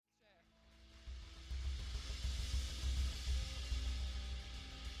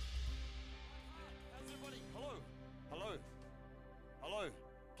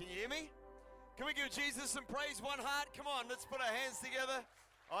we give Jesus some praise? One heart. Come on, let's put our hands together.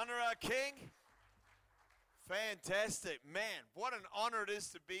 Honor our King. Fantastic. Man, what an honor it is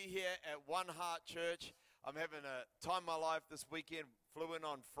to be here at One Heart Church. I'm having a time of my life this weekend. Flew in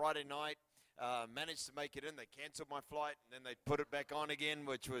on Friday night. Managed to make it in. They canceled my flight, and then they put it back on again,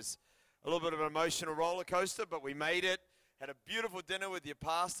 which was a little bit of an emotional roller coaster, but we made it. Had a beautiful dinner with your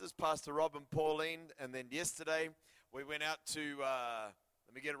pastors, Pastor Rob and Pauline, and then yesterday we went out to,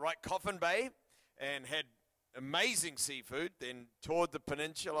 let me get it right, Coffin Bay, and had amazing seafood, then toured the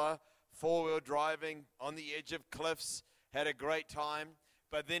peninsula, four-wheel driving on the edge of cliffs, had a great time.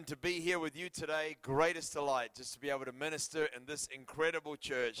 But then to be here with you today, greatest delight, just to be able to minister in this incredible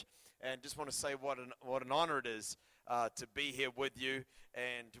church. And just want to say what an honor it is to be here with you,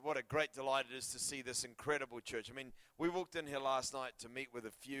 and what a great delight it is to see this incredible church. I mean, we walked in here last night to meet with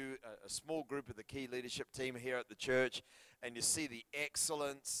a small group of the key leadership team here at the church, and you see the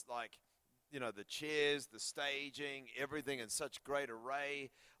excellence, like, you know, the chairs, the staging, everything in such great array.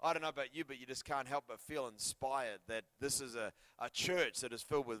 I don't know about you, but you just can't help but feel inspired that this is a church that is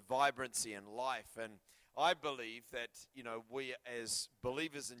filled with vibrancy and life. And I believe that, you know, we as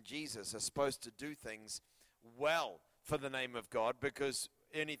believers in Jesus are supposed to do things well for the name of God, because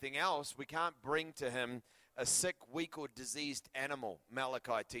anything else, we can't bring to him a sick, weak, or diseased animal,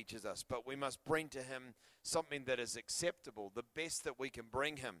 Malachi teaches us, but we must bring to him something that is acceptable, the best that we can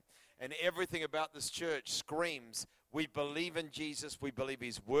bring him. And everything about this church screams, we believe in Jesus, we believe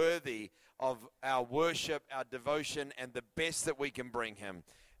he's worthy of our worship, our devotion, and the best that we can bring him.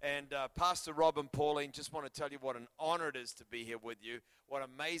 And Pastor Rob and Pauline, just want to tell you what an honor it is to be here with you. What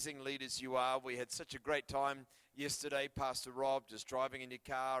amazing leaders you are. We had such a great time yesterday, Pastor Rob, just driving in your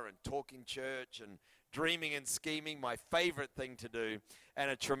car and talking church and dreaming and scheming, my favorite thing to do.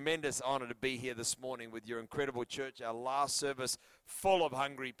 And a tremendous honor to be here this morning with your incredible church. Our last service, full of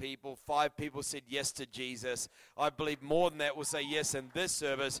hungry people. 5 people said yes to Jesus. I believe more than that will say yes in this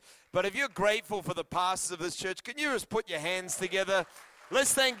service. But if you're grateful for the pastors of this church, can you just put your hands together?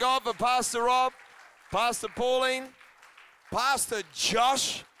 Let's thank God for Pastor Rob, Pastor Pauline, Pastor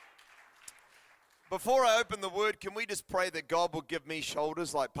Josh. Before I open the word, can we just pray that God will give me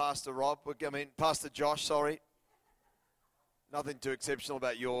shoulders like Pastor Rob? Pastor Josh, sorry. Nothing too exceptional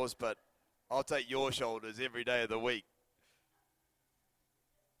about yours, but I'll take your shoulders every day of the week.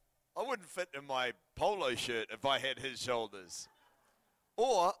 I wouldn't fit in my polo shirt if I had his shoulders.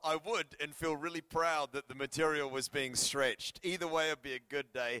 Or I would and feel really proud that the material was being stretched. Either way, it would be a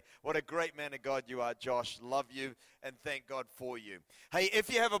good day. What a great man of God you are, Josh. Love you and thank God for you. Hey,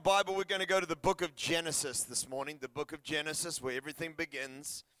 if you have a Bible, we're going to go to the book of Genesis this morning. The book of Genesis, where everything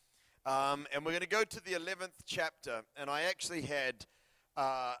begins. And we're going to go to the 11th chapter. And I actually had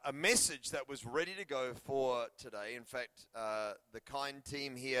a message that was ready to go for today. In fact, the kind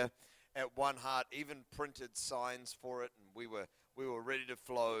team here at One Heart even printed signs for it, and we were ready to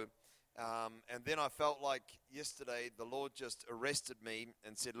flow. And then I felt like yesterday the Lord just arrested me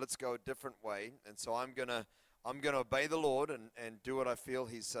and said, let's go a different way. And so I'm gonna obey the Lord and do what I feel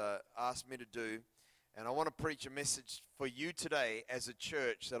he's asked me to do. And I want to preach a message for you today as a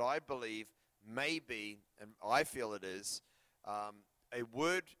church that I believe may be, and I feel it is, a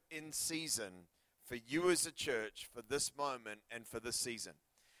word in season for you as a church for this moment and for this season.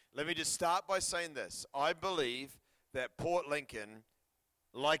 Let me just start by saying this. I believe that Port Lincoln,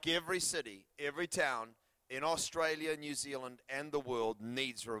 like every city, every town in Australia, New Zealand, and the world,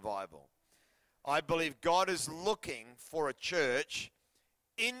 needs revival. I believe God is looking for a church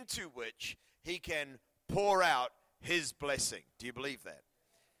into which he can pour out his blessing. Do you believe that?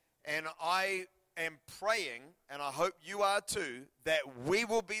 And I am praying, and I hope you are too, that we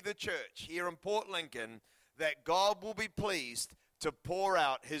will be the church here in Port Lincoln, that God will be pleased to pour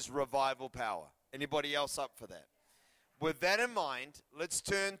out his revival power. Anybody else up for that? With that in mind, let's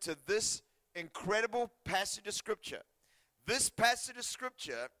turn to this incredible passage of Scripture. This passage of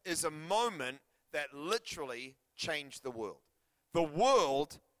Scripture is a moment that literally changed the world. The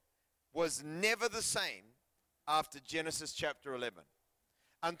world was never the same after Genesis chapter 11.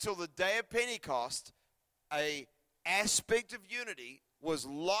 Until the day of Pentecost, an aspect of unity was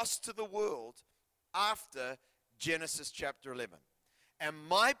lost to the world after Genesis chapter 11. And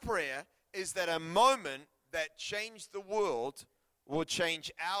my prayer is that a moment that changed the world will change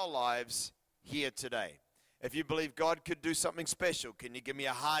our lives here today. If you believe God could do something special, can you give me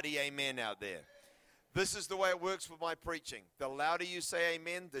a hearty amen out there? This is the way it works with my preaching. The louder you say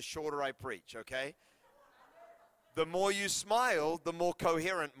amen, the shorter I preach, okay? The more you smile, the more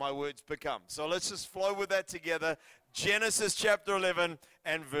coherent my words become. So let's just flow with that together. Genesis chapter 11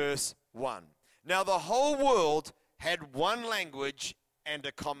 and verse 1. Now the whole world had one language and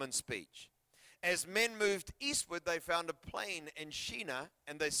a common speech. As men moved eastward, they found a plain in Shinar,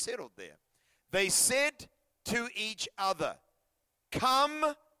 and they settled there. They said to each other,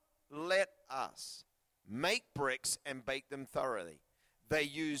 "Come, let us make bricks and bake them thoroughly." They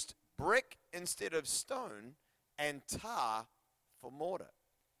used brick instead of stone and tar for mortar.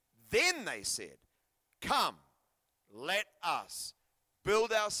 Then they said, "Come, let us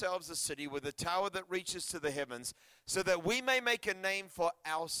build ourselves a city with a tower that reaches to the heavens, so that we may make a name for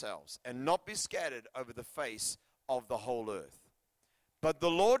ourselves and not be scattered over the face of the whole earth." But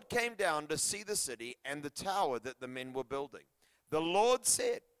the Lord came down to see the city and the tower that the men were building. The Lord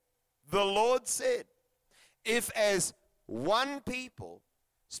said, "If as one people,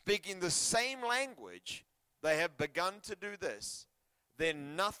 speaking the same language, they have begun to do this,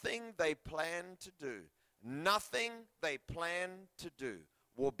 then nothing they plan to do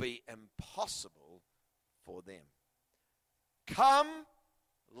will be impossible for them. Come,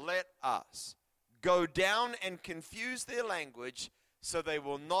 let us go down and confuse their language, so they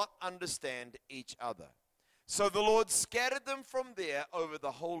will not understand each other." So the Lord scattered them from there over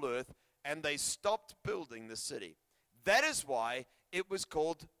the whole earth, and they stopped building the city. That is why it was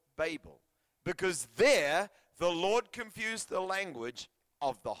called Babel, because there the Lord confused the language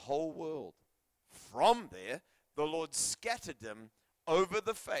of the whole world. From there, the Lord scattered them over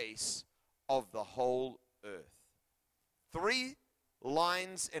the face of the whole earth. 3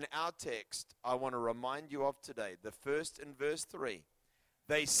 lines in our text I want to remind you of today. The first in verse 3.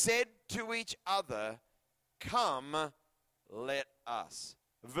 They said to each other, "Come, let us."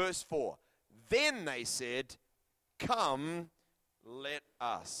 Verse 4. Then they said, "Come, let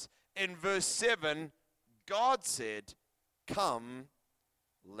us." In verse 7, God said, "Come,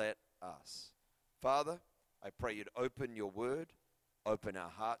 let us." Father, I pray you'd open your word, open our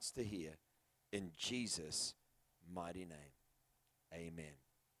hearts to hear, in Jesus' mighty name. Amen.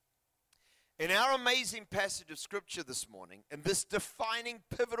 In our amazing passage of Scripture this morning, in this defining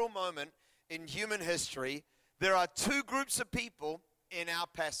pivotal moment in human history, there are 2 groups of people in our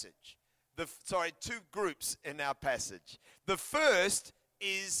passage. 2 groups in our passage. The first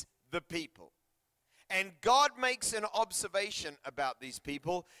is the people. And God makes an observation about these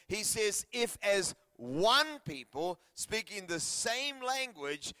people. He says, if as one people, speaking the same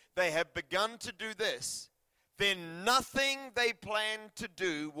language, they have begun to do this, then nothing they plan to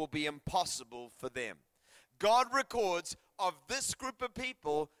do will be impossible for them. God records of this group of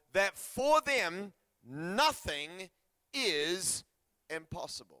people that for them, nothing is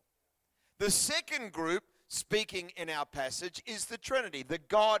impossible. The second group, speaking in our passage, is the Trinity, the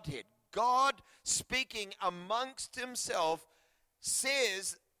Godhead. God, speaking amongst himself,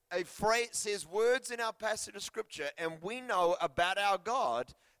 says words in our passage of Scripture, and we know about our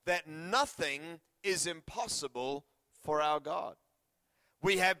God that nothing is impossible for our God.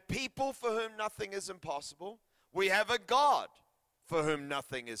 We have people for whom nothing is impossible. We have a God for whom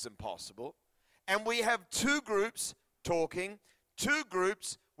nothing is impossible. And we have 2 groups talking, 2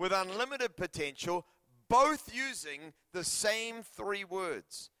 groups with unlimited potential, both using the same 3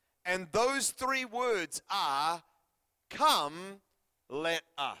 words. And those 3 words are, "Come, let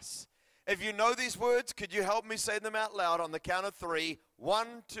us." If you know these words, could you help me say them out loud on the count of 3?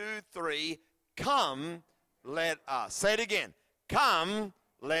 1, 2, 3. Come, let us. Say it again. Come,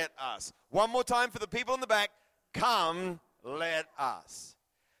 let us. One more time for the people in the back. Come, let us.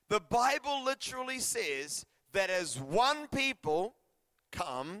 The Bible literally says that as one people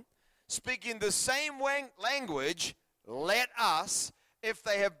come, speaking the same language, let us. If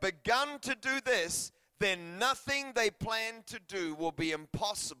they have begun to do this, then nothing they plan to do will be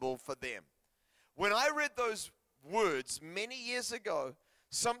impossible for them. When I read those words many years ago,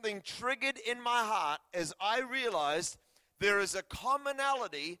 something triggered in my heart as I realized there is a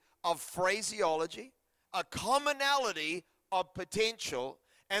commonality of phraseology, a commonality of potential,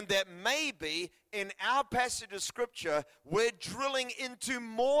 and that maybe in our passage of Scripture, we're drilling into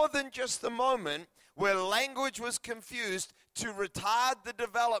more than just the moment where language was confused to retard the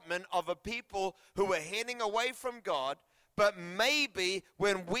development of a people who were heading away from God. But maybe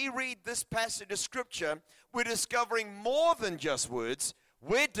when we read this passage of Scripture, we're discovering more than just words.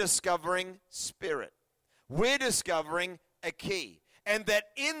 We're discovering spirit. We're discovering a key. And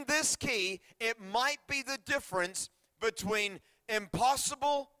that in this key, it might be the difference between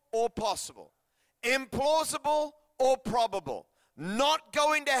impossible or possible, implausible or probable, not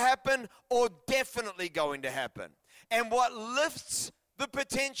going to happen or definitely going to happen. And what lifts the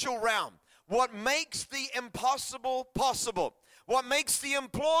potential realm, what makes the impossible possible, what makes the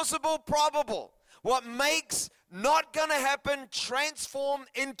implausible probable, what makes not going to happen transform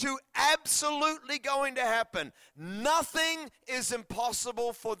into absolutely going to happen. Nothing is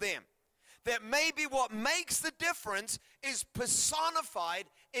impossible for them. that maybe what makes the difference is personified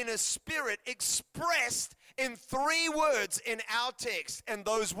in a spirit expressed in 3 words in our text. And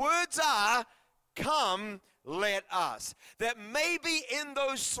those words are, come, let us. That maybe in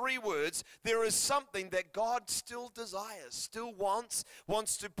those 3 words, there is something that God still desires, still wants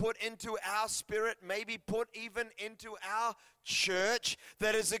to put into our spirit, maybe put even into our church,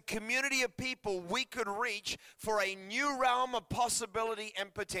 that as a community of people we could reach for a new realm of possibility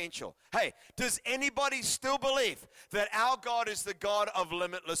and potential. Hey, does anybody still believe that our God is the God of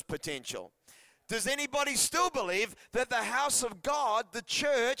limitless potential? Does anybody still believe that the house of God, the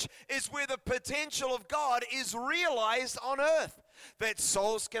church, is where the potential of God is realized on earth? That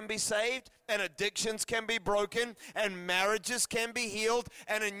souls can be saved, and addictions can be broken, and marriages can be healed,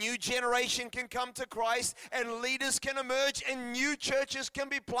 and a new generation can come to Christ, and leaders can emerge, and new churches can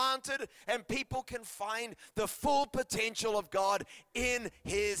be planted, and people can find the full potential of God in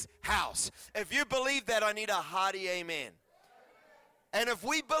His house. If you believe that, I need a hearty amen. And if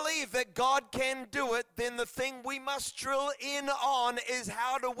we believe that God can do it, then the thing we must drill in on is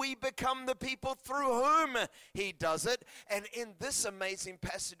how do we become the people through whom He does it. And in this amazing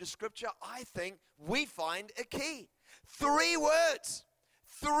passage of Scripture, I think we find a key. 3 words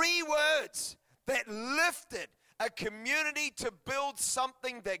that lifted a community to build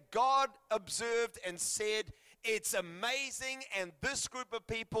something that God observed and said, it's amazing, and this group of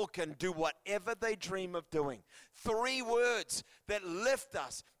people can do whatever they dream of doing. 3 words that lift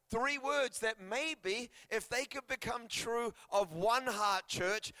us. 3 words that maybe, if they could become true of One Heart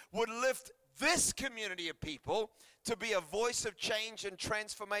Church, would lift this community of people to be a voice of change and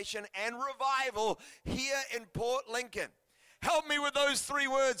transformation and revival here in Port Lincoln. Help me with those 3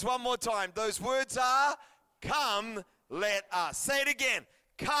 words one more time. Those words are, come, let us. Say it again.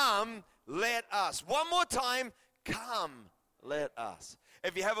 Come, let us. One more time, come, let us.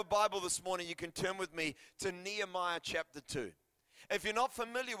 If you have a Bible this morning, you can turn with me to Nehemiah chapter 2. If you're not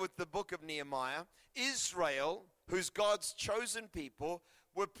familiar with the book of Nehemiah, Israel, who's God's chosen people,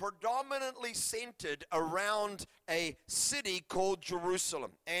 were predominantly centered around a city called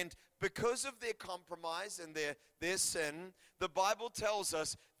Jerusalem. And because of their compromise and their sin, the Bible tells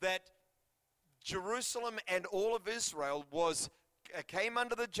us that Jerusalem and all of Israel came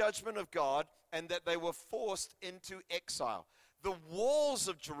under the judgment of God, and that they were forced into exile. The walls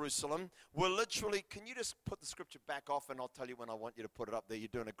of Jerusalem were literally, can you just put the scripture back off and I'll tell you when I want you to put it up there. You're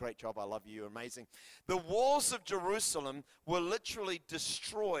doing a great job. I love you. You're amazing. The walls of Jerusalem were literally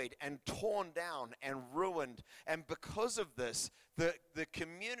destroyed and torn down and ruined. And because of this, the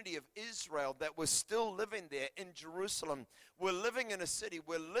community of Israel that was still living there in Jerusalem were living in a city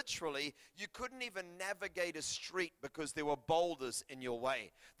where literally you couldn't even navigate a street because there were boulders in your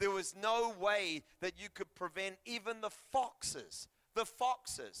way. There was no way that you could prevent even the foxes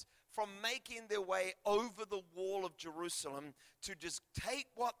from making their way over the wall of Jerusalem to just take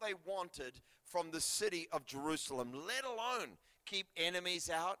what they wanted from the city of Jerusalem, let alone keep enemies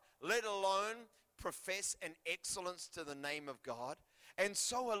out, let alone profess an excellence to the name of God. And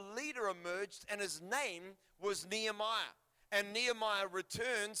so a leader emerged, and his name was Nehemiah. And Nehemiah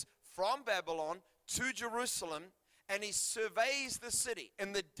returns from Babylon to Jerusalem, and he surveys the city.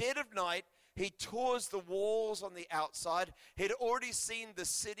 In the dead of night, he tours the walls on the outside. He'd already seen the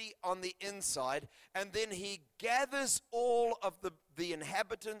city on the inside. And then he gathers all of the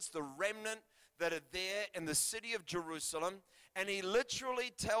inhabitants, the remnant that are there in the city of Jerusalem, and he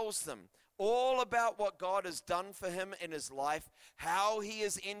literally tells them all about what God has done for him in his life, how he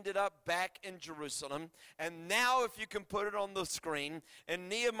has ended up back in Jerusalem. And now, if you can put it on the screen, in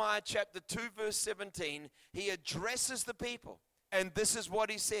Nehemiah chapter 2, verse 17, he addresses the people. And this is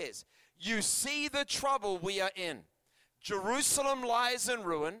what he says. You see the trouble we are in. Jerusalem lies in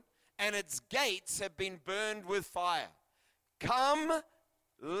ruin, and its gates have been burned with fire. Come,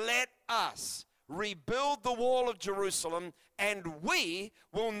 let us rebuild the wall of Jerusalem, and we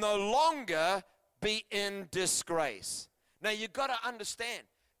will no longer be in disgrace. Now, you've got to understand,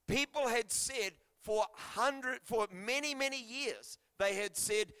 people had said for many, many years, they had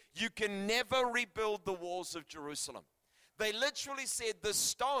said, you can never rebuild the walls of Jerusalem. They literally said the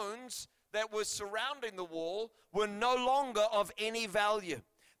stones that were surrounding the wall were no longer of any value,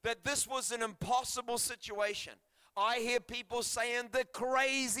 that this was an impossible situation. I hear people saying the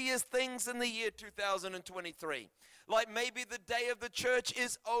craziest things in the year 2023. Like maybe the day of the church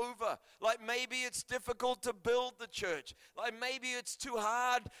is over. Like maybe it's difficult to build the church. Like maybe it's too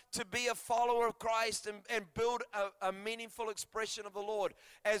hard to be a follower of Christ and build a meaningful expression of the Lord.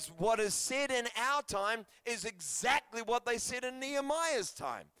 As what is said in our time is exactly what they said in Nehemiah's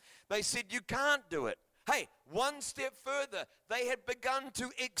time. They said, you can't do it. Hey, one step further, they had begun to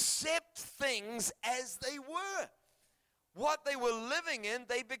accept things as they were. What they were living in,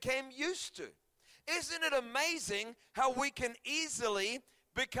 they became used to. Isn't it amazing how we can easily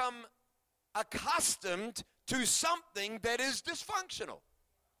become accustomed to something that is dysfunctional?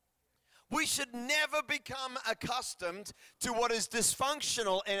 We should never become accustomed to what is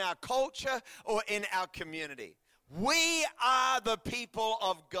dysfunctional in our culture or in our community. We are the people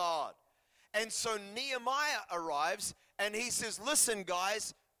of God. And so Nehemiah arrives and he says, listen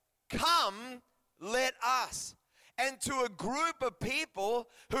guys, come, let us. And to a group of people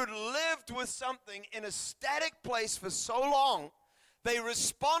who'd lived with something in a static place for so long, they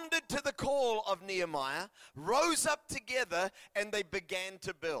responded to the call of Nehemiah, rose up together, and they began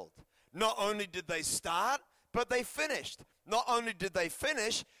to build. Not only did they start, but they finished. Not only did they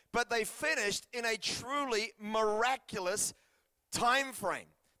finish, but they finished in a truly miraculous time frame.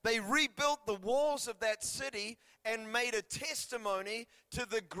 They rebuilt the walls of that city and made a testimony to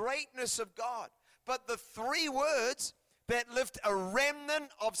the greatness of God. But the three words that left a remnant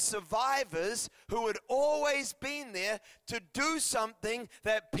of survivors who had always been there to do something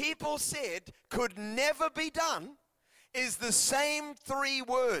that people said could never be done is the same three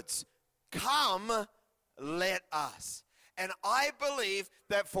words: come, let us. And I believe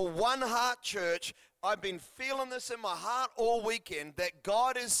that for One Heart Church, I've been feeling this in my heart all weekend, that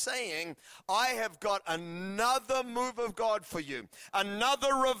God is saying, I have got another move of God for you,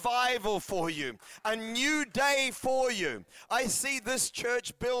 another revival for you, a new day for you. I see this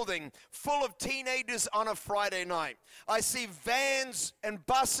church building full of teenagers on a Friday night. I see vans and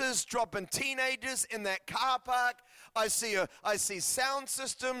buses dropping teenagers in that car park. I see sound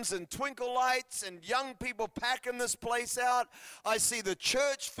systems and twinkle lights and young people packing this place out. I see the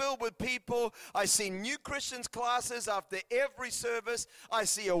church filled with people. I see new Christians classes after every service. I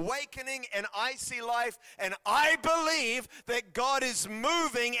see awakening and I see life. And I believe that God is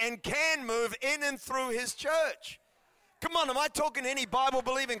moving and can move in and through his church. Come on, am I talking to any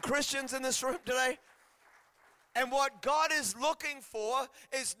Bible-believing Christians in this room today? And what God is looking for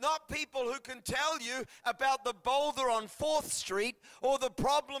is not people who can tell you about the boulder on 4th Street or the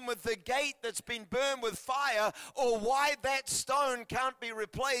problem with the gate that's been burned with fire or why that stone can't be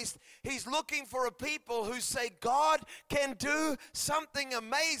replaced. He's looking for a people who say, God can do something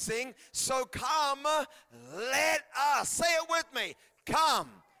amazing, so come, let us. Say it with me. Come,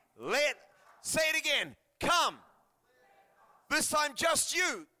 say it again. Come. This time just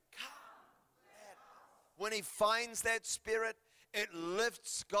you. When he finds that spirit, it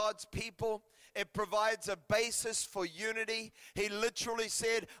lifts God's people. It provides a basis for unity. He literally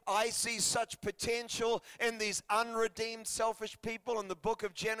said, I see such potential in these unredeemed, selfish people in the book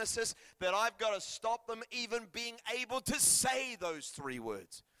of Genesis that I've got to stop them even being able to say those three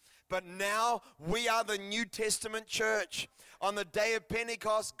words. But now we are the New Testament church. On the day of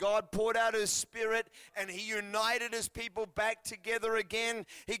Pentecost, God poured out his Spirit and he united his people back together again.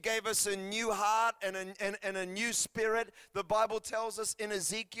 He gave us a new heart and a new spirit. The Bible tells us in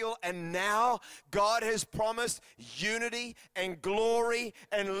Ezekiel, and now God has promised unity and glory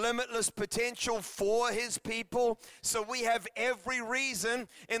and limitless potential for his people. So we have every reason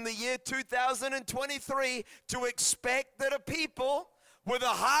in the year 2023 to expect that a people with a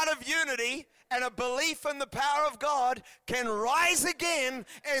heart of unity and a belief in the power of God can rise again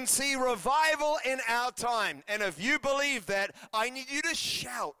and see revival in our time. And if you believe that, I need you to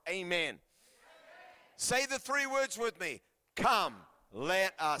shout, amen. Say the three words with me. Come,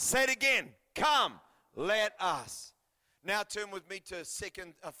 let us. Say it again. Come, let us. Now turn with me to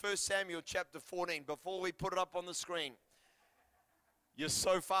 1 Samuel chapter 14 before we put it up on the screen. You're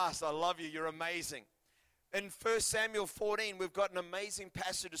so fast. I love you. You're amazing. In 1 Samuel 14, we've got an amazing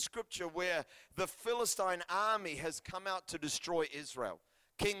passage of scripture where the Philistine army has come out to destroy Israel.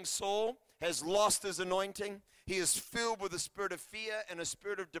 King Saul has lost his anointing. He is filled with a spirit of fear and a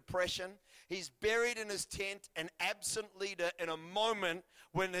spirit of depression. He's buried in his tent, an absent leader in a moment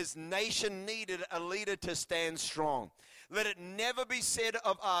when his nation needed a leader to stand strong. Let it never be said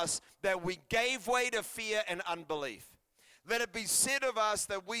of us that we gave way to fear and unbelief. Let it be said of us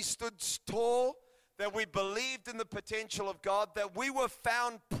that we stood tall, that we believed in the potential of God, that we were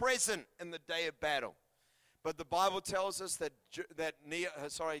found present in the day of battle. But the Bible tells us that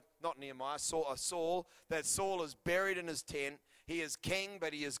Saul is buried in his tent. He is king,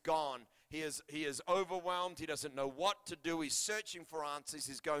 but he is gone. He is overwhelmed. He doesn't know what to do. He's searching for answers.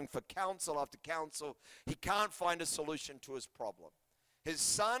 He's going for counsel after counsel. He can't find a solution to his problem. His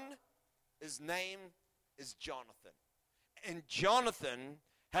son, his name is Jonathan. And Jonathan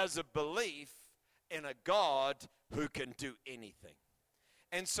has a belief in a God who can do anything.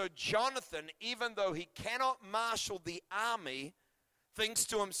 And so Jonathan, even though he cannot marshal the army, thinks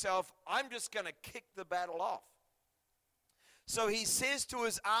to himself, I'm just going to kick the battle off. So he says to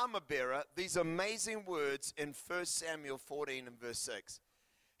his armor bearer these amazing words in 1 Samuel 14 and verse 6.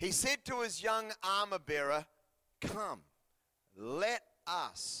 He said to his young armor bearer, come, let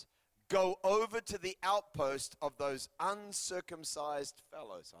us go over to the outpost of those uncircumcised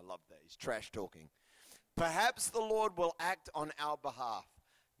fellows. I love that. He's trash talking. Perhaps the Lord will act on our behalf.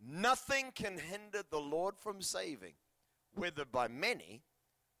 Nothing can hinder the Lord from saving, whether by many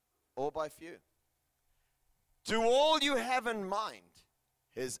or by few. Do all you have in mind,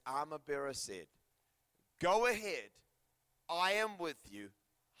 his armor bearer said. Go ahead, I am with you,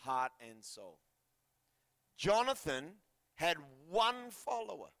 heart and soul. Jonathan had one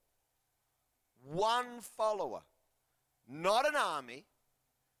follower, not an army,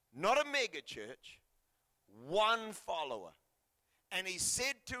 not a mega church, one follower. And he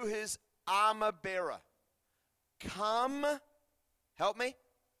said to his armor bearer, come, help me,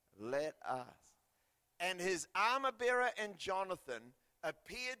 let us. And his armor bearer and Jonathan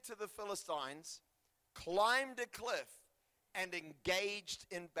appeared to the Philistines, climbed a cliff, and engaged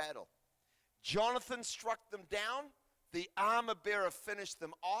in battle. Jonathan struck them down, the armor bearer finished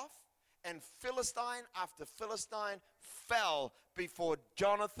them off, and Philistine after Philistine fell before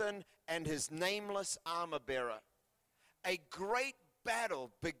Jonathan and his nameless armor bearer. A great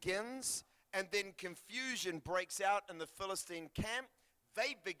battle begins, and then confusion breaks out in the Philistine camp.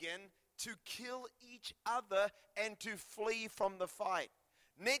 They begin to kill each other and to flee from the fight.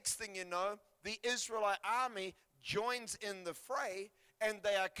 Next thing you know, the Israelite army joins in the fray, and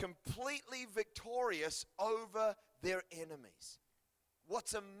they are completely victorious over their enemies.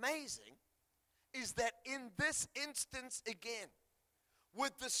 What's amazing is that in this instance again,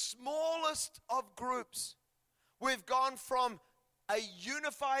 with the smallest of groups, we've gone from a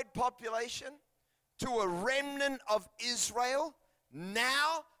unified population to a remnant of Israel,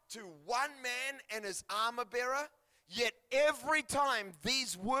 now to one man and his armor bearer. Yet every time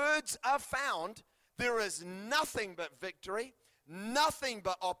these words are found, there is nothing but victory, nothing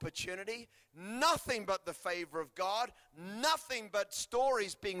but opportunity, nothing but the favor of God, nothing but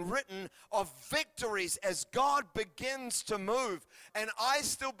stories being written of victories as God begins to move. And I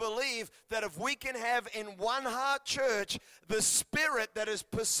still believe that if we can have in One Heart Church the spirit that is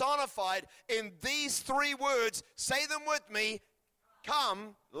personified in these three words, say them with me,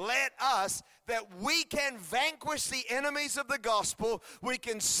 come, let us, that we can vanquish the enemies of the gospel. We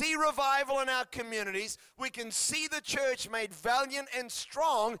can see revival in our communities. We can see the church made valiant and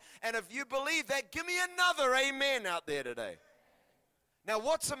strong. And if you believe that, give me another amen out there today. Now,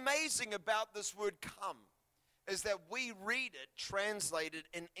 what's amazing about this word come is that we read it translated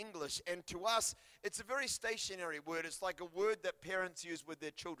in English. And to us, it's a very stationary word. It's like a word that parents use with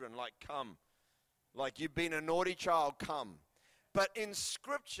their children, like come. Like you've been a naughty child, come. But in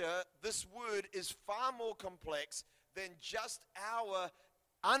Scripture, this word is far more complex than just our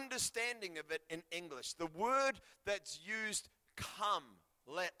understanding of it in English. The word that's used, come,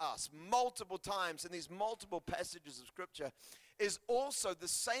 let us, multiple times in these multiple passages of Scripture is also the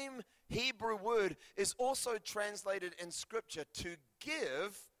same Hebrew word is also translated in Scripture to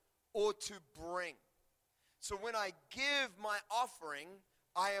give or to bring. So when I give my offering,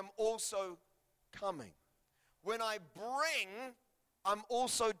 I am also coming. When I bring, I'm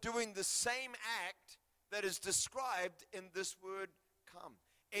also doing the same act that is described in this word come.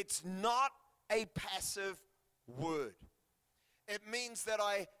 It's not a passive word. It means that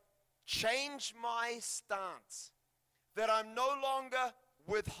I change my stance, that I'm no longer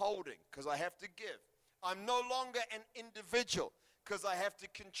withholding because I have to give. I'm no longer an individual because I have to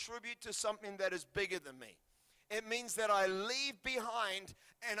contribute to something that is bigger than me. It means that I leave behind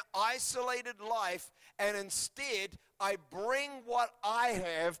an isolated life and instead I bring what I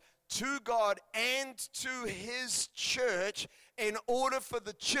have to God and to His church in order for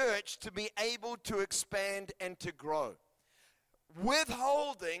the church to be able to expand and to grow.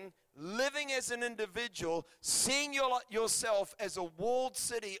 Withholding, living as an individual, seeing yourself as a walled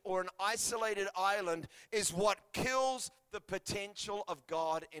city or an isolated island is what kills the potential of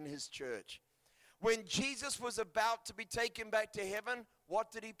God in His church. When Jesus was about to be taken back to heaven,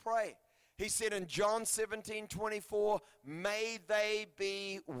 what did He pray? He said in John 17:24, may they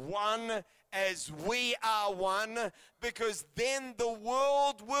be one as we are one, because then the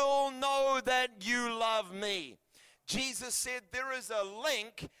world will know that you love me. Jesus said there is a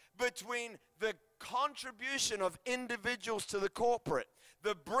link between the contribution of individuals to the corporate,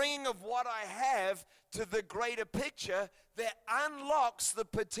 the bringing of what I have to the greater picture that unlocks the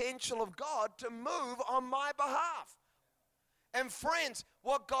potential of God to move on my behalf. And friends,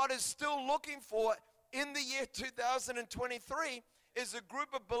 what God is still looking for in the year 2023 is a group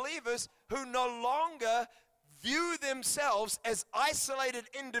of believers who no longer view themselves as isolated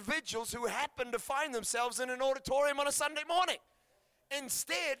individuals who happen to find themselves in an auditorium on a Sunday morning.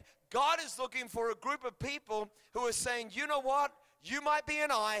 Instead, God is looking for a group of people who are saying, you know what? You might be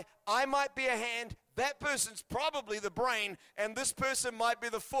an eye, I might be a hand, that person's probably the brain, and this person might be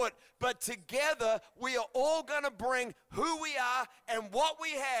the foot. But together, we are all going to bring who we are and what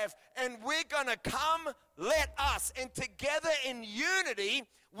we have, and we're going to come, let us. And together in unity,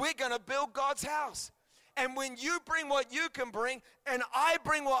 we're going to build God's house. And when you bring what you can bring, and I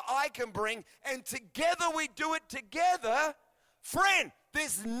bring what I can bring, and together we do it together, friend,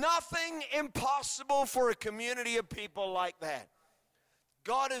 there's nothing impossible for a community of people like that.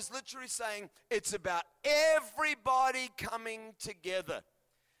 God is literally saying it's about everybody coming together.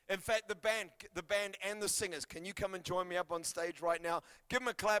 In fact, the band and the singers, can you come and join me up on stage right now? Give them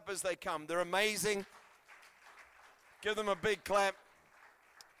a clap as they come. They're amazing. Give them a big clap.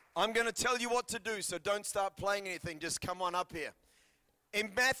 I'm going to tell you what to do, so don't start playing anything. Just come on up here. In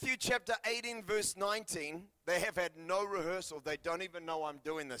Matthew chapter 18, verse 19, they have had no rehearsal. They don't even know I'm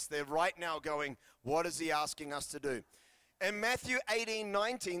doing this. They're right now going, what is he asking us to do? In Matthew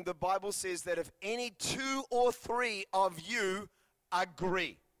 18:19, the Bible says that if any 2 or 3 of you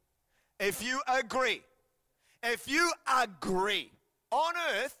agree, if you agree on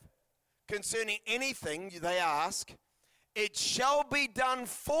earth concerning anything they ask, it shall be done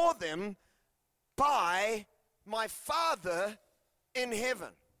for them by my Father in heaven.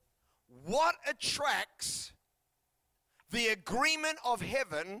 What attracts the agreement of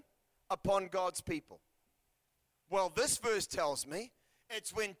heaven upon God's people? Well, this verse tells me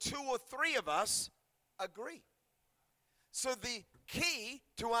it's when 2 or 3 of us agree. So the key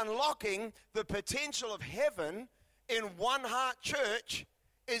to unlocking the potential of heaven in One Heart Church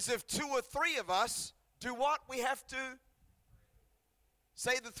is if 2 or 3 of us do what? We have to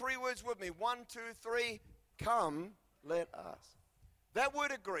say the 3 words with me. 1, 2, 3, come, let us. That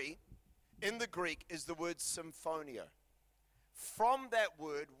word agree in the Greek is the word symphonia. From that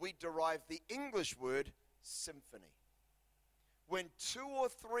word, we derive the English word symphony. When 2 or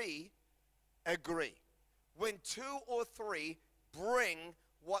 3 agree, when 2 or 3 bring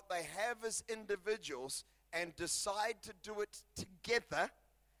what they have as individuals and decide to do it together,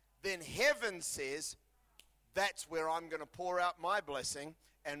 then heaven says, that's where I'm going to pour out my blessing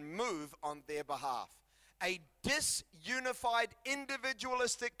and move on their behalf. A disunified,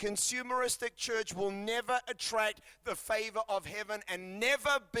 individualistic, consumeristic church will never attract the favor of heaven and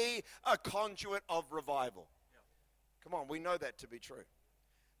never be a conduit of revival. Come on, we know that to be true.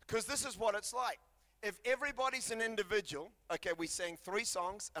 Because this is what it's like. If everybody's an individual, okay, we sang 3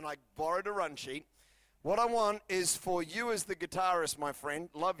 songs and I borrowed a run sheet. What I want is for you as the guitarist, my friend,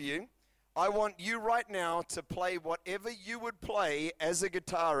 love you. I want you right now to play whatever you would play as a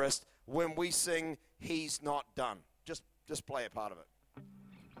guitarist when we sing He's Not Done. Just play a part of it.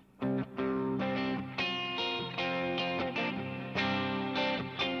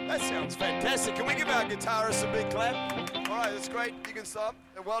 That sounds fantastic. Can we give our guitarist a big clap? All right, that's great. You can stop.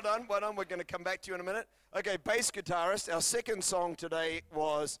 Well done. Well done. We're going to come back to you in a minute. Okay, bass guitarist. Our second song today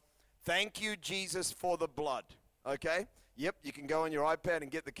was Thank You, Jesus, for the Blood. Okay? Yep, you can go on your iPad and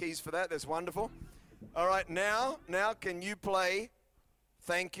get the keys for that. That's wonderful. All right, now can you play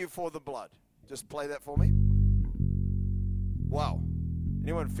Thank You for the Blood? Just play that for me. Wow.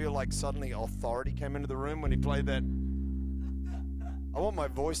 Anyone feel like suddenly authority came into the room when he played that? I want my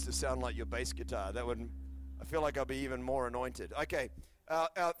voice to sound like your bass guitar. I feel like I'll be even more anointed. Okay,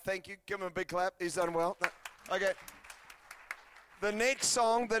 thank you. Give him a big clap. He's done well. Okay. The next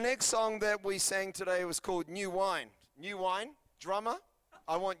song that we sang today was called New Wine. New Wine. Drummer,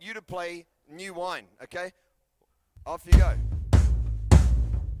 I want you to play New Wine, okay? Off you go.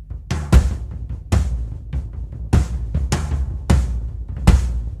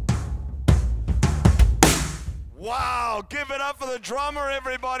 Wow, give it up for the drummer,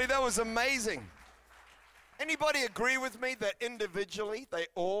 everybody. That was amazing. Anybody agree with me that individually they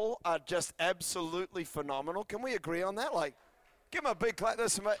all are just absolutely phenomenal? Can we agree on that? Like, give them a big clap.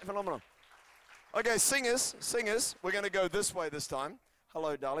 That's phenomenal. Okay, singers, we're going to go this way this time.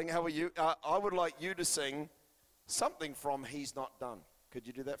 Hello, darling. How are you? I would like you to sing something from He's Not Done. Could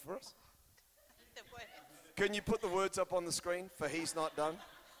you do that for us? Can you put the words up on the screen for He's Not Done?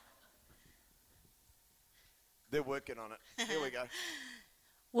 They're working on it. Here we go.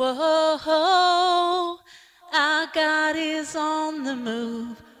 Whoa, our God is on the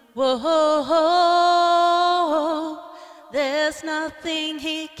move. Whoa, there's nothing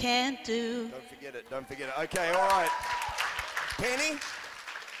He can't do. Don't forget it. Okay, all right. Penny?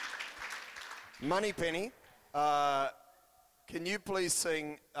 Money Penny, can you please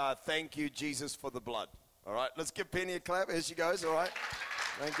sing Thank You, Jesus, for the blood? All right, let's give Penny a clap. Here she goes, all right.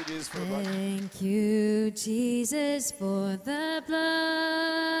 Thank you, Jesus, for the blood. Thank you, Jesus, for the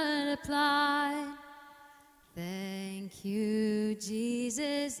blood applied. Thank you,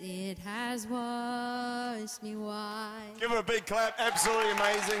 Jesus, it has washed me white. Give her a big clap. Absolutely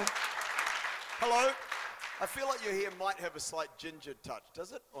amazing. Hello. I feel like your hair might have a slight ginger touch.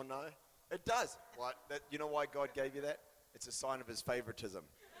 Does it or no? It does. What? You know why God gave you that? It's a sign of his favoritism.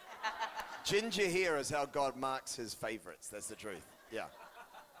 Ginger hair is how God marks his favorites. That's the truth. Yeah.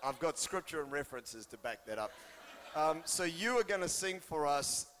 I've got scripture and references to back that up. So you are going to sing for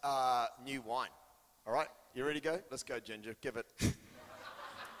us New Wine. All right? You ready to go? Let's go, Ginger. Give it.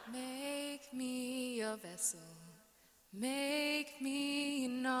 Make me a vessel. Make me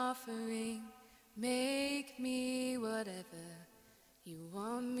an offering. Make me whatever you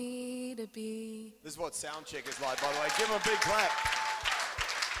want me to be. This is what sound check is like, by the way. Give them a big clap.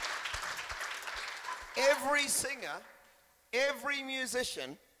 Every singer, every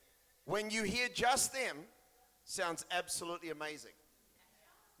musician, when you hear just them, sounds absolutely amazing.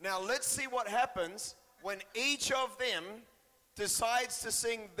 Now let's see what happens when each of them decides to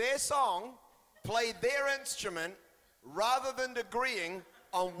sing their song, play their instrument, rather than agreeing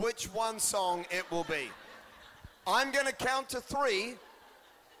on which one song it will be. I'm going to count to 3,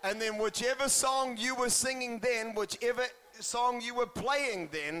 and then whichever song you were singing then, whichever song you were playing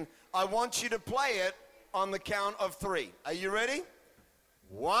then, I want you to play it on the count of 3. Are you ready?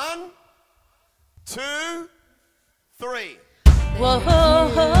 1, 2, 3. Whoa,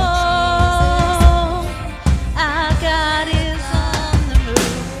 our God is on the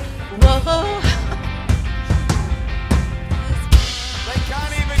move. Whoa. They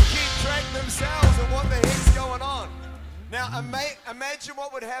can't even keep track themselves of what the heck's going on. Now, imagine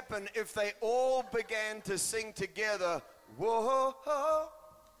what would happen if they all began to sing together. Whoa,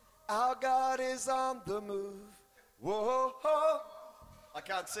 our God is on the move. Whoa, I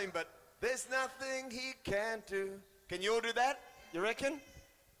can't sing, but there's nothing he can't do. Can you all do that? You reckon?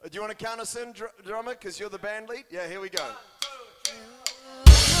 Do you want to count us in, drummer, because you're the band lead? Yeah, here we go. 1,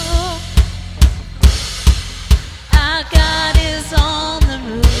 2, 3. Our God is on the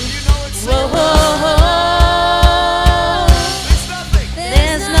move. You know it's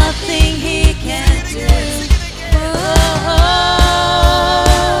There's nothing he can't do.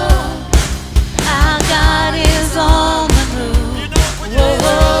 Our God is on the move.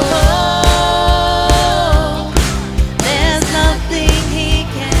 There's nothing he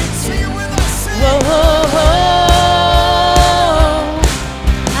can't do.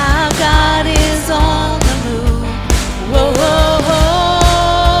 Our God is on the move.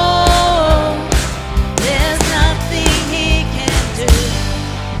 There's nothing he can't do.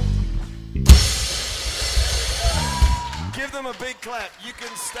 Give them a big clap. You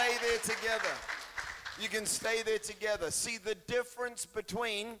can stay there together. You can stay there together. See the difference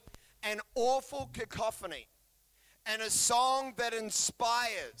between an awful cacophony and a song that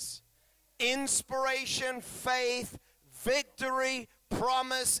inspires inspiration, faith, victory,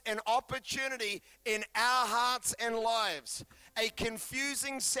 promise, and opportunity in our hearts and lives. A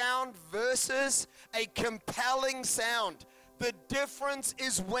confusing sound versus a compelling sound. The difference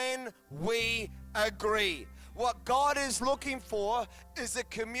is when we agree. What God is looking for is a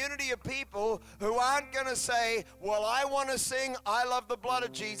community of people who aren't going to say, well, I want to sing, I love the blood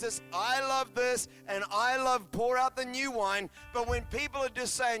of Jesus, I love this, and I love pour out the new wine. But when people are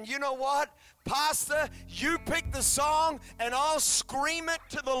just saying, you know what, Pastor, you pick the song and I'll scream it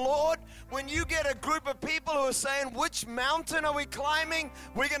to the Lord. When you get a group of people who are saying, which mountain are we climbing?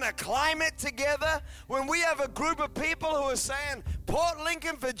 We're going to climb it together. When we have a group of people who are saying, Port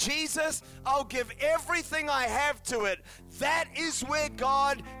Lincoln for Jesus, I'll give everything I have to it. That is where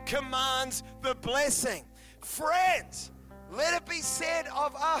God commands the blessing. Friends, let it be said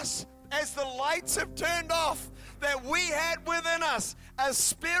of us as the lights have turned off that we had within us a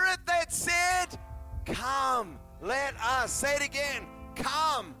spirit that said, come, let us. Say it again.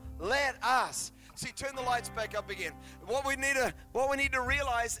 Come, let us. See, turn the lights back up again. What we need to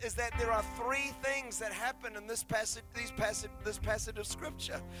realize is that there are 3 things that happen in this passage of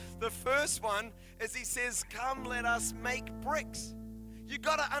Scripture. The first one is he says, come, let us make bricks. You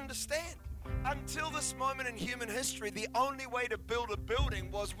got to understand, until this moment in human history, the only way to build a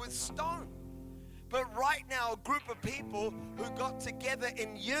building was with stone. But right now, a group of people who got together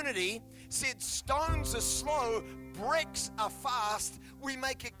in unity said stones are slow, bricks are fast. We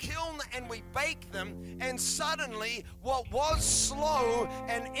make a kiln and we bake them, and suddenly what was slow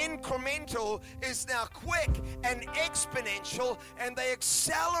and incremental is now quick and exponential, and they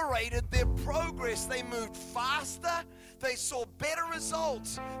accelerated their progress. They moved faster. They saw better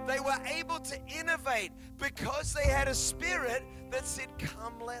results. They were able to innovate because they had a spirit that said,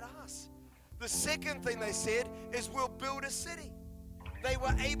 come, let us. The second thing they said is, we'll build a city. They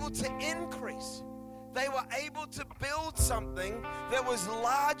were able to increase. They were able to build something that was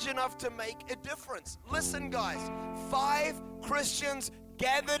large enough to make a difference. Listen, guys, 5 Christians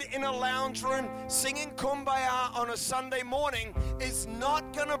gathered in a lounge room singing Kumbaya on a Sunday morning is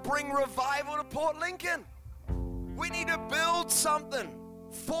not going to bring revival to Port Lincoln. We need to build something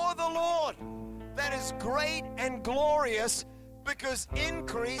for the Lord that is great and glorious, because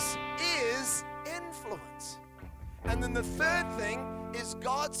increase is influence. And then the third thing is,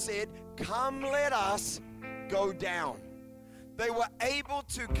 God said, come, let us go down. They were able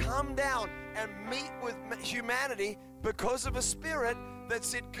to come down and meet with humanity because of a spirit that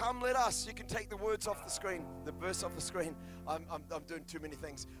said, come, let us. You can take the words off the screen, the verse off the screen. I'm doing too many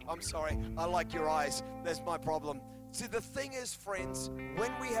things. I'm sorry. I like your eyes. That's my problem. See, the thing is, friends,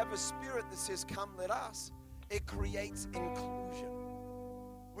 when we have a spirit that says, come, let us, it creates inclusion.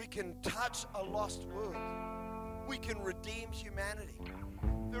 We can touch a lost world. We can redeem humanity.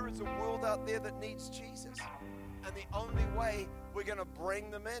 There is a world out there that needs Jesus. And the only way we're going to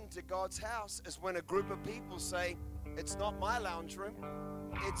bring them into God's house is when a group of people say, it's not my lounge room,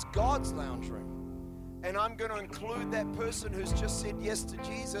 it's God's lounge room. And I'm going to include that person who's just said yes to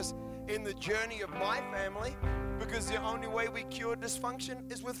Jesus in the journey of my family, because the only way we cure dysfunction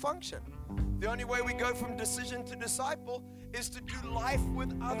is with function. The only way we go from decision to disciple is to do life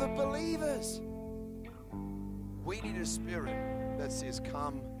with other believers. We need a spirit that says,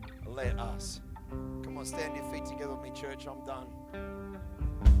 come, let us. Come on, stand your feet together with me, church. I'm done.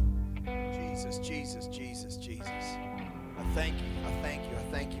 Jesus, Jesus, Jesus, Jesus. I thank you, I thank you, I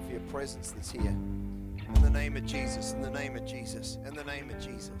thank you for your presence that's here. In the name of Jesus, in the name of Jesus, in the name of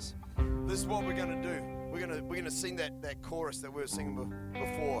Jesus. This is what we're going to do. We're going to sing that chorus that we were singing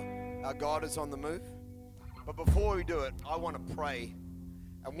before. Our God is on the move. But before we do it, I want to pray.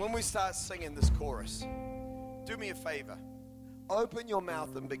 And when we start singing this chorus, do me a favor. Open your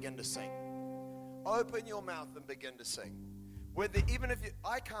mouth and begin to sing. Open your mouth and begin to sing.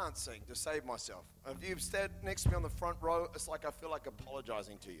 I can't sing to save myself. If you've stood next to me on the front row, it's like I feel like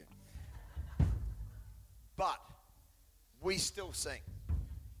apologizing to you. But we still sing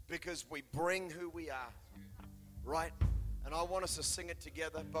because we bring who we are, right? And I want us to sing it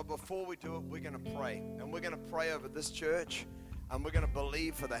together. But before we do it, we're going to pray. And we're going to pray over this church. And we're going to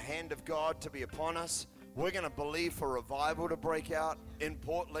believe for the hand of God to be upon us. We're going to believe for revival to break out in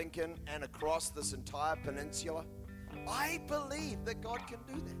Port Lincoln and across this entire peninsula. I believe that God can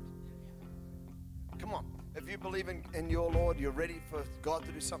do that. Come on. If you believe in your Lord, you're ready for God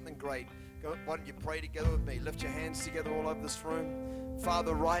to do something great. Why don't you pray together with me? Lift your hands together all over this room.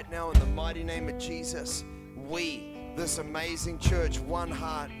 Father, right now in the mighty name of Jesus, we, this amazing church, one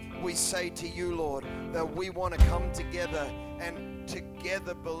heart, we say to you, Lord, that we want to come together and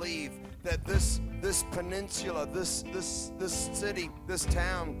together believe that this peninsula, this city, this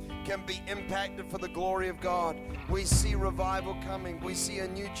town can be impacted for the glory of God. We see revival coming. We see a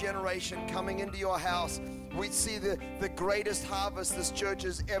new generation coming into your house. We see the greatest harvest this church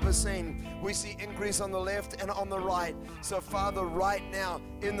has ever seen. We see increase on the left and on the right. So, Father, right now,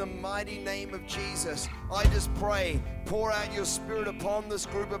 in the mighty name of Jesus, I just pray, pour out your Spirit upon this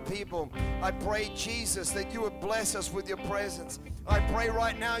group of people. I pray, Jesus, that you would bless us with your presence. I pray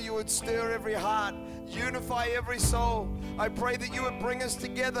right now you would stir every heart, unify every soul. I pray that you would bring us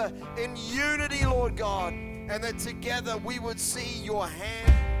together in unity, Lord God, and that together we would see your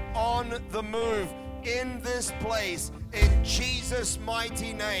hand on the move in this place, in Jesus'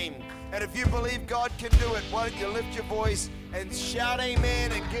 mighty name. And if you believe God can do it, why don't you lift your voice and shout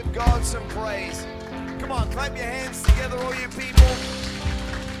amen and give God some praise. Come on, clap your hands together, all you people.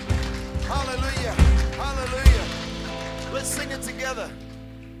 Hallelujah, hallelujah. Let's sing it together.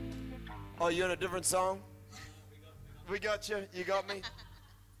 Oh, you're in a different song? We got you. You got me?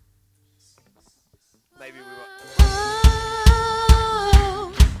 Maybe we won't.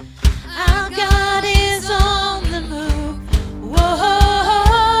 Oh, our God is on the move. Whoa,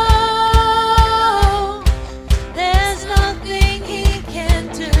 there's nothing he can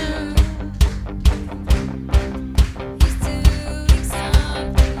do. He's doing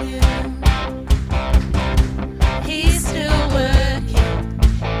something new. He's still working.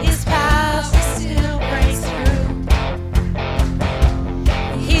 His power is still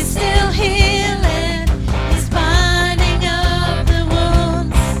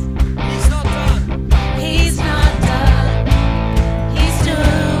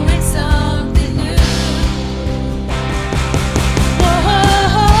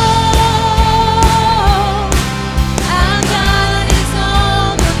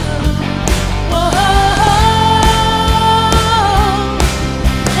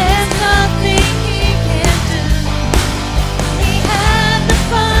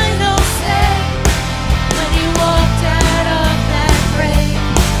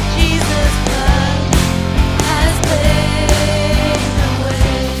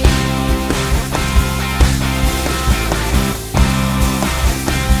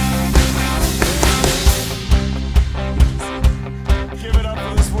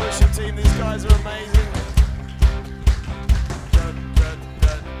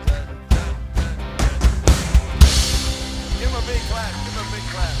clap. Give him a big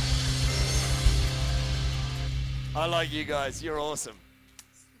clap. I like you guys. You're awesome.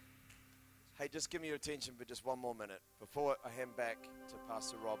 Hey, just give me your attention for just one more minute before I hand back to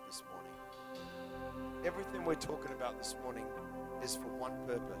Pastor Rob this morning. Everything we're talking about this morning is for one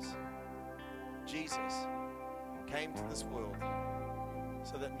purpose. Jesus came to this world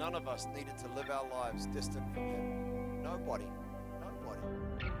so that none of us needed to live our lives distant from him. Nobody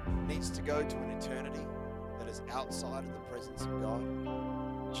needs to go to an eternity that is outside of the presence of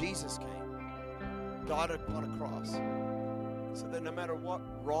God. Jesus came, died upon a cross, so that no matter what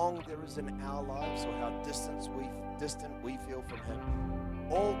wrong there is in our lives or how distant we feel from him,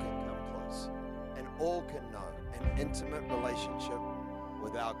 all can come close and all can know an intimate relationship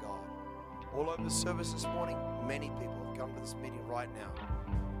with our God. All over the service this morning, many people have come to this meeting right now.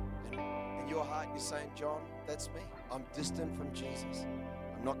 And in your heart, you're saying, John, that's me. I'm distant from Jesus.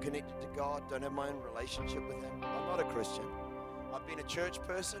 I'm not connected to God, don't have my own relationship with him. I'm not a Christian. I've been a church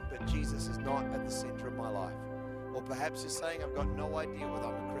person, but Jesus is not at the center of my life. Or perhaps you're saying, I've got no idea whether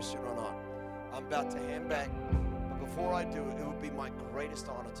I'm a Christian or not. I'm about to hand back, but before I do, it would be my greatest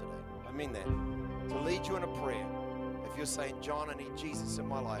honor today. I mean that. To lead you in a prayer. If you're saying, John, I need Jesus in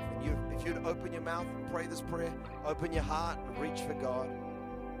my life, and if you'd open your mouth and pray this prayer, open your heart and reach for God,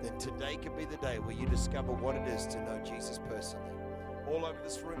 then today could be the day where you discover what it is to know Jesus personally. All over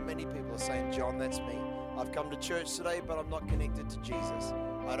this room, many people are saying, John, that's me. I've come to church today, but I'm not connected to Jesus.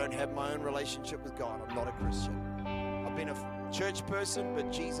 I don't have my own relationship with God. I'm not a Christian. I've been a church person,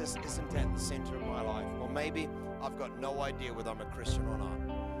 but Jesus isn't at the center of my life. Or maybe I've got no idea whether I'm a Christian or not.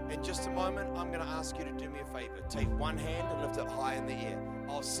 In just a moment, I'm going to ask you to do me a favor. Take one hand and lift it high in the air.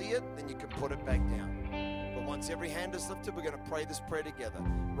 I'll see it, then you can put it back down. But once every hand is lifted, we're going to pray this prayer together.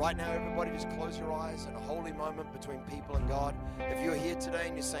 Right now, everybody just close your eyes in a holy moment between people and God. If you're here today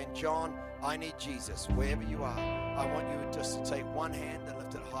and you're saying, John, I need Jesus, wherever you are, I want you just to take one hand and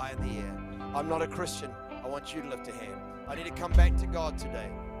lift it high in the air. I'm not a Christian. I want you to lift a hand. I need to come back to God today.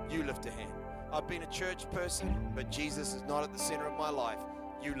 You lift a hand. I've been a church person, but Jesus is not at the center of my life.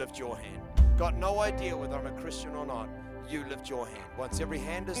 You lift your hand. Got no idea whether I'm a Christian or not. You lift your hand. Once every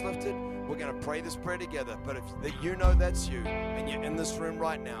hand is lifted, we're going to pray this prayer together. But if you know that's you and you're in this room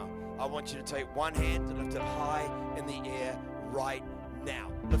right now, I want you to take one hand and lift it high in the air right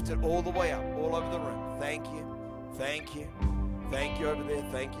now. Lift it all the way up, all over the room. Thank you. Thank you. Thank you over there.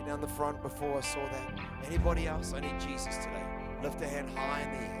 Thank you down the front before I saw that. Anybody else? I need Jesus today. Lift a hand high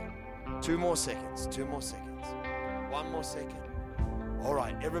in the air. 2 more seconds. 2 more seconds. 1 more second. All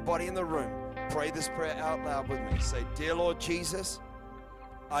right, everybody in the room, pray this prayer out loud with me. Say, Dear Lord Jesus,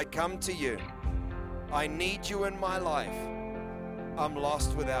 I come to you. I need you in my life. I'm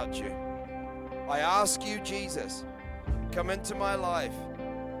lost without you. I ask you, Jesus, come into my life.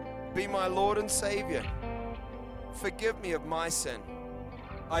 Be my Lord and Savior. Forgive me of my sin.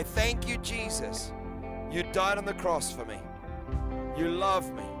 I thank you, Jesus. You died on the cross for me. You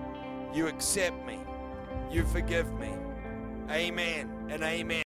love me. You accept me. You forgive me. Amen and amen.